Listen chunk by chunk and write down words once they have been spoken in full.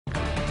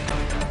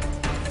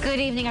Good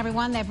evening,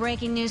 everyone. That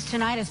breaking news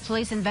tonight as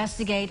police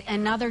investigate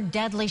another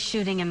deadly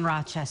shooting in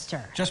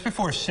Rochester. Just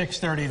before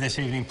 6:30 this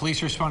evening,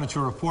 police responded to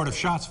a report of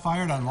shots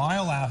fired on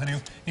Lyell Avenue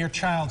near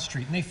Child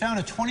Street, and they found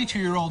a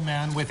 22-year-old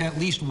man with at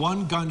least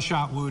one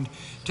gunshot wound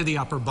to the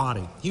upper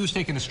body. He was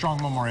taken to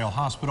Strong Memorial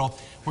Hospital,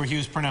 where he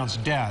was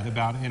pronounced dead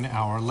about an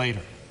hour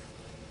later.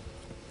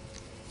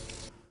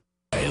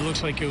 It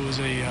looks like it was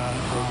a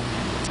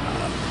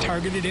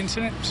targeted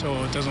incident,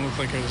 so it doesn't look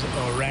like it was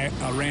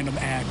a random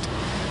act.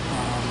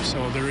 So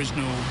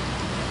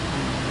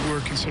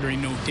we're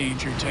considering no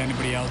danger to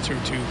anybody else or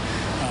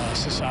to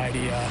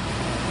society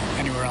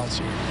anywhere else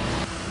here.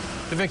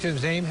 The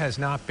victim's name has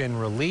not been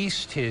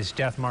released. His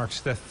death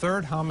marks the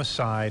third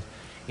homicide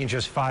in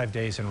just 5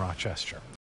 days in Rochester.